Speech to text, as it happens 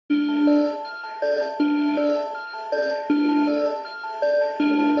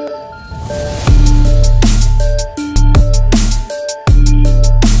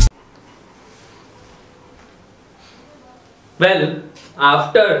Well,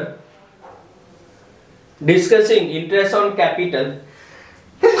 after discussing interest on capital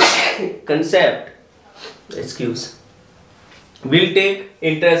concept, we'll take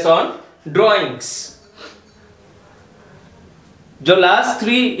interest on drawings. जो last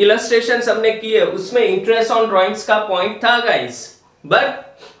 3 illustrations हमने किए उसमें interest on drawings का point था guys, but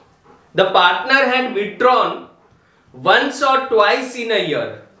the partner had withdrawn once और twice in a year.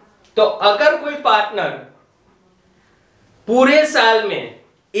 तो अगर कोई पार्टनर पूरे साल में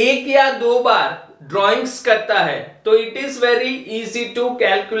 1 या 2 बार ड्राइंग्स करता है तो it is very easy to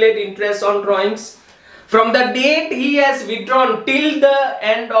calculate interest on drawings. From the date he has withdrawn till the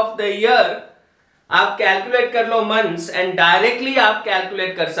end of the year आप कैलकुलेट कर लो मंथ्स एंड डायरेक्टली आप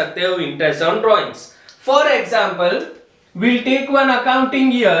कैलकुलेट कर सकते हो interest on drawings. For example will take one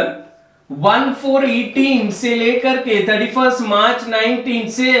accounting year 1/4/18 से लेकर के 31 मार्च 19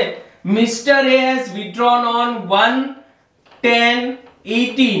 से mister A has withdrawn on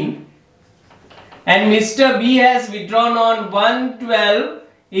 1/10/18 and mister B has withdrawn on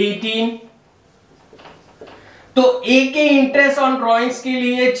 1/12/18. तो ए के इंटरेस्ट ऑन ड्राइंग्स के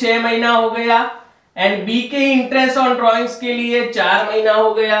लिए 6 महीना हो गया एंड बी के इंटरेस्ट ऑन ड्राइंग्स के लिए 4 महीना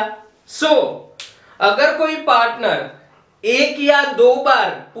हो गया. सो अगर कोई पार्टनर 1 या 2 बार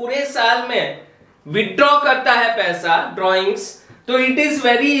पूरे साल में विथड्रॉ करता है पैसा ड्राइंग्स तो it is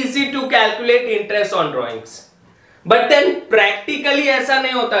very easy to calculate interest on drawings. But then practically ऐसा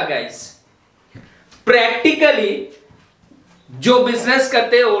नहीं होता गाइस. प्रैक्टिकली जो बिजनेस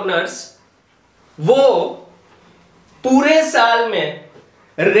करते हैं ओनर्स वो पूरे साल में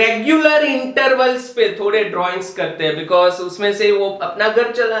रेगुलर इंटरवल्स पे थोड़े ड्राइंग्स करते हैं बिकॉज उसमें से वो अपना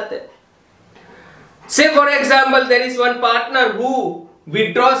घर चलाते हैं. Say for example there is one partner who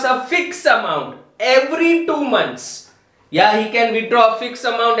withdraws a fixed amount every 2 months. Yeah, he can withdraw a fixed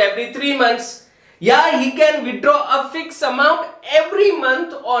amount every 3 months. Yeah, he can withdraw a fixed amount every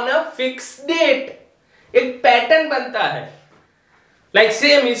month on a fixed date. एक pattern बनता है. Like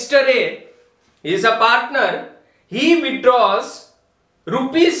say Mr. A is a partner. He withdraws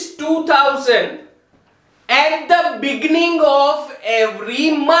 ₹2,000 at the beginning of every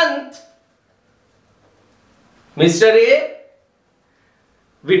month. Mr. A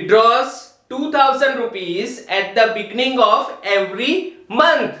withdraws ₹2,000 at the beginning of every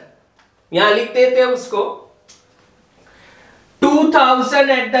month. यहां लिख देते हैं उसको 2,000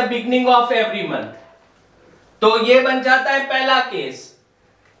 at the beginning of every month. तो ये बन जाता है पहला केस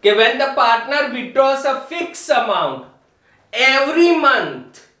कि when the partner withdraws a fixed amount every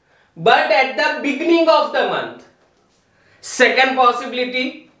month but at the beginning of the month. Second possibility,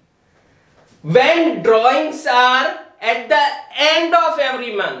 when drawings are at the end of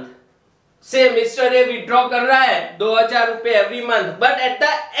every month. Say Mr. A withdraw कर रहा है 2,000 रुपए every month but at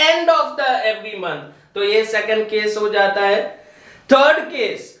the end of the every month. तो ये second case हो जाता है. Third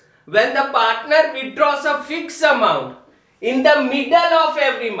case, when the partner withdraws a fixed amount in the middle of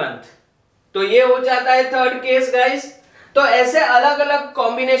every month. तो ये हो जाता है third case guys. तो ऐसे अलग अलग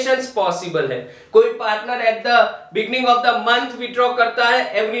कॉम्बिनेशंस पॉसिबल है. कोई partner at the beginning of the month withdraw करता है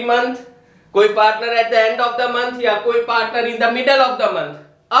एवरी मंथ, कोई partner at the end of the month या कोई partner in the middle of the month.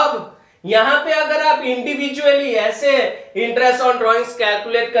 अब यहां पे अगर आप इंडिविजुअली ऐसे इंटरेस्ट ऑन ड्राइंग्स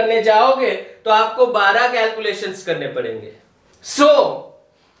कैलकुलेट करने जाओगे तो आपको 12 कैलकुलेशंस करने पड़ेंगे. So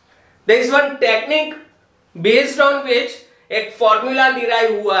there is one technique based on which एक फॉर्मूला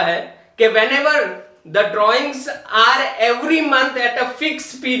डिराइव हुआ है कि whenever the drawings are every month at a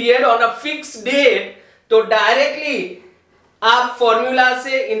fixed period on a fixed date तो डायरेक्टली आप फॉर्मूला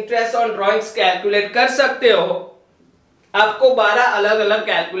से इंटरेस्ट ऑन ड्राइंग्स कैलकुलेट कर सकते हो. आपको 12 अलग अलग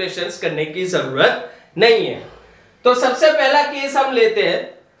कैलकुलेशंस करने की जरूरत नहीं है. तो सबसे पहला केस हम लेते हैं.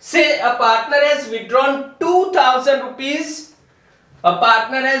 से a partner has withdrawn 2,000 rupees. A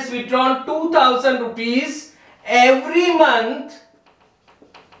partner has withdrawn 2,000 rupees every month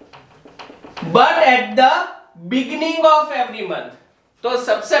but at the beginning of every month. तो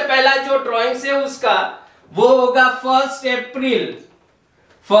सबसे पहला जो ड्राइंग्स है उसका वो होगा 1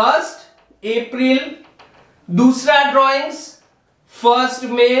 अप्रैल. दूसरा ड्राइंग्स 1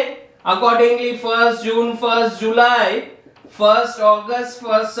 मई, अकॉर्डिंगली 1 जून, 1 जुलाई, 1 अगस्त,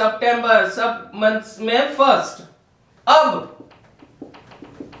 1 सितंबर, सब मंथ्स में 1. अब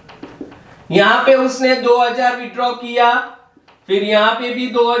यहां पे उसने 2,000 विथड्रॉ किया, फिर यहां पे भी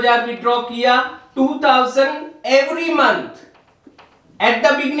 2,000 विथड्रॉ किया. 2,000 every month at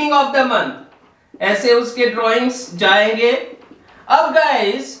the beginning of the month. ऐसे उसके ड्राइंग्स जाएंगे. अब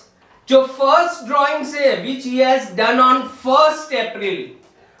गाइस जो फर्स्ट ड्राइंग्स है विच ही हैज डन ऑन 1 अप्रैल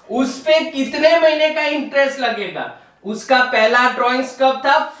उस पे कितने महीने का इंटरेस्ट लगेगा? उसका पहला ड्राइंग्स कब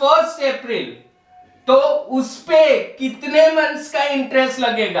था? 1 अप्रैल. तो उस पे कितने मंथ्स का इंटरेस्ट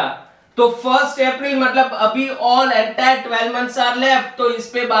लगेगा? तो 1 अप्रैल मतलब अभी all entire 12 months are left, तो इस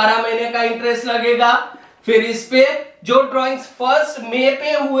पे 12 महीने का इंटरेस्ट लगेगा। फिर इस पे जो ड्रॉइंग्स 1 मई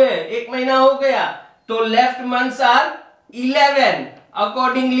पे हुए, 1 महीना हो गया, तो left months are 11,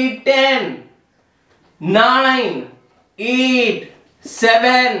 accordingly 10, 9, 8,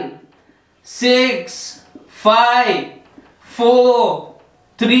 7, 6, 5, 4,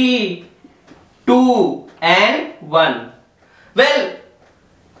 3, 2 and 1। Well,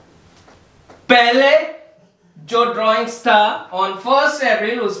 पहले जो ड्राइंग्स था ऑन 1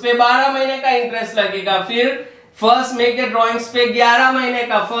 अप्रैल उस पे 12 महीने का इंटरेस्ट लगेगा, फिर 1 मई के ड्राइंग्स पे 11 महीने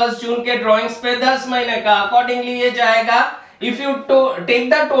का, 1 जून के ड्राइंग्स पे 10 महीने का, अकॉर्डिंगली ये जाएगा। If you take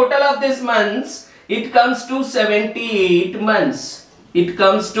the total of this months, it comes to 78 months, it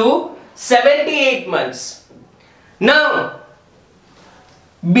comes to 78 months। now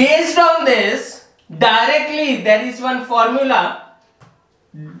based on this, directly there is one formula,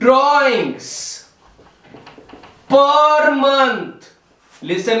 drawings per month,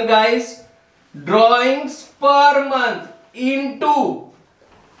 listen guys, drawings per month into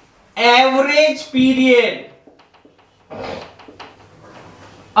average period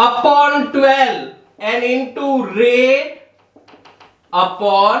upon 12 and into rate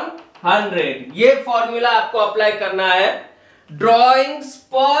upon 100। ये formula आपको apply करना है। Drawings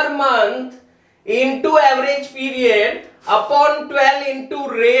per month into average period upon 12 into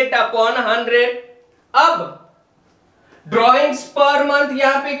rate upon 100। अब drawings per month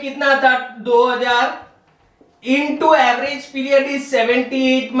यहां पे कितना था? 2000 into average period is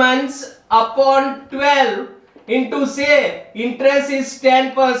 78 months upon 12 into से इंटरेस्ट इज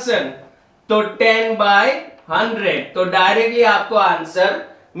 10%, तो 10/100, तो डायरेक्टली आपको आंसर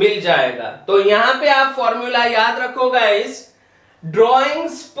मिल जाएगा। तो यहां पे आप फॉर्मूला याद रखो guys,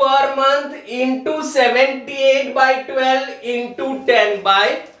 drawings per month into 78/12 into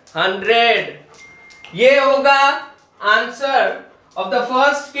 10/100। ये होगा answer of the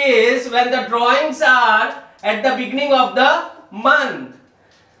first case when the drawings are at the beginning of the month.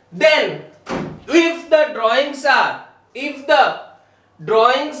 Then if the drawings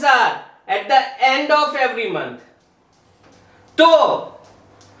are at the end of every month, तो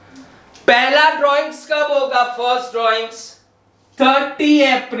पहला drawings कब होगा? First drawings 30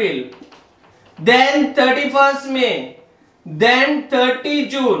 अप्रैल, then 31 मई, then 30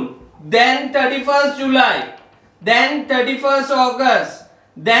 जून, then 31 जुलाई, then 31 अगस्त,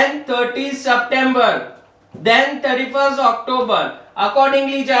 then 30 सितंबर, then 31 अक्टूबर,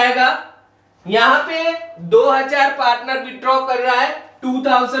 accordingly जाएगा। यहां पे 2000 partner withdraw कर रहा है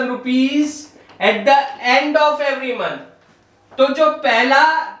 2000 rupees at the end of every month. तो जो पहला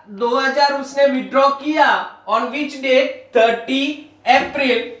 2000 उसने विड्रॉ किया ऑन विच डेट? 30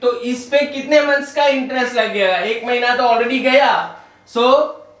 अप्रैल, तो इस पे कितने मंथ्स का इंटरेस्ट लगेगा? 1 महीना तो ऑलरेडी गया, सो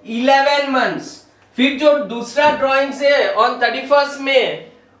 11 months। फिर जो दूसरा ड्रॉइंग है ऑन 31 मई,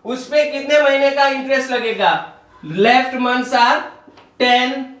 उस पे कितने महीने का इंटरेस्ट लगेगा? Left months are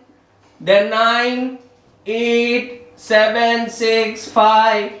 10, then 9, 8, 7, 6,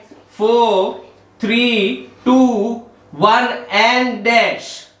 5, 4, 3, 2, 1 and dash।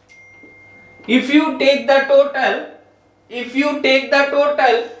 If you take the total,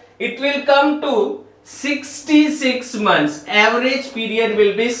 it will come to 66 months। Average period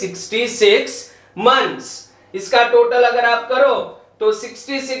will be 66 months। इसका टोटल अगर आप करो तो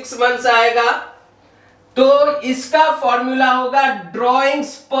 66 months आएगा। तो इसका फॉर्मूला होगा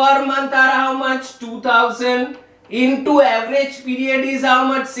drawings per month are how much? 2000 into average period is how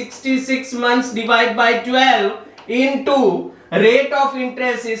much? 66 months divide by 12 into rate of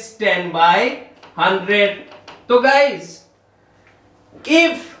interest is 10/100। तो guys,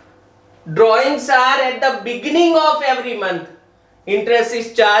 if drawings are at the beginning of every month, interest is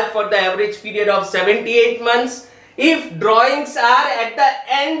charged for the average period of 78 months। if drawings are at the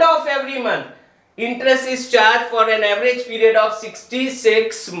end of every month, interest is charged for an average period of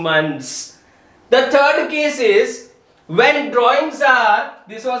 66 months। The third case is when drawings are,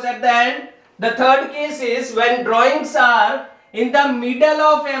 this was at the end, the third case is when drawings are in the middle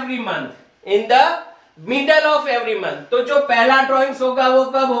of every month, in the middle of every month। तो जो पहला drawings होगा वो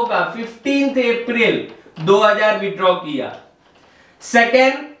कब होगा? 15th अप्रैल 2000 withdraw किया,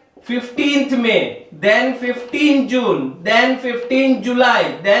 second 15th मई, then 15 जून, then 15 जुलाई,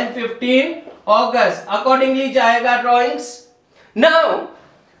 then 15 अगस्त, accordingly जाएगा drawings. Now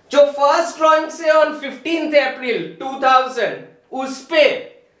जो फर्स्ट ड्रॉइंग से ऑन 15th अप्रैल 2000, उस पे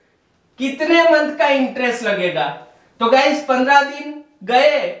कितने मंथ का इंटरेस्ट लगेगा? तो गाइस 15 दिन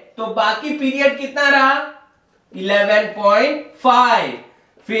गए, तो बाकी पीरियड कितना रहा? 11.5।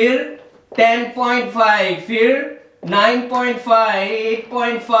 फिर 10.5, फिर 9.5,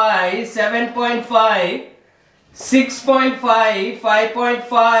 8.5, 7.5, 6.5,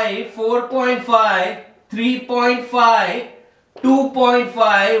 5.5, 4.5, 3.5,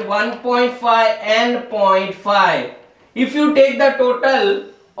 2.5, 1.5 and 0.5. If you take the total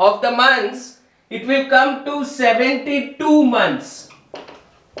of the months, it will come to 72 months.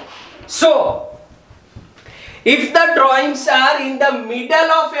 So, if the drawings are in the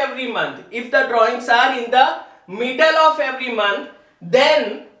middle of every month,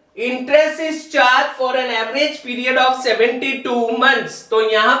 then interest is charged for an average period of 72 months. तो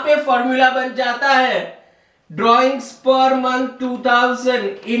यहाँ पे formula बन जाता है drawings per month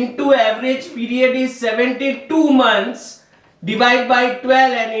 2000 into average period is 72 months divide by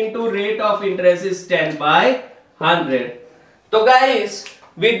 12 and into rate of interest is 10 by 100. So guys,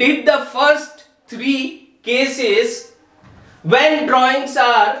 we did the first 3 cases when drawings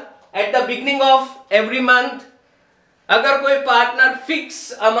are at the beginning of every month. अगर कोई partner fix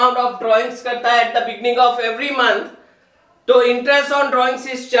amount of drawings करता है at the beginning of every month, तो interest on drawings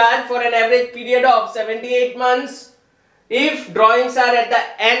is charge for an average period of 78 months. If drawings are at the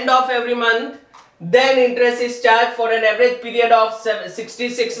end of every month, then interest is charged for an average period of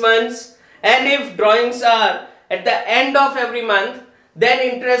 66 months. And if drawings are at the end of every month, then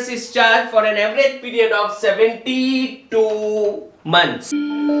interest is charged for an average period of 72 months.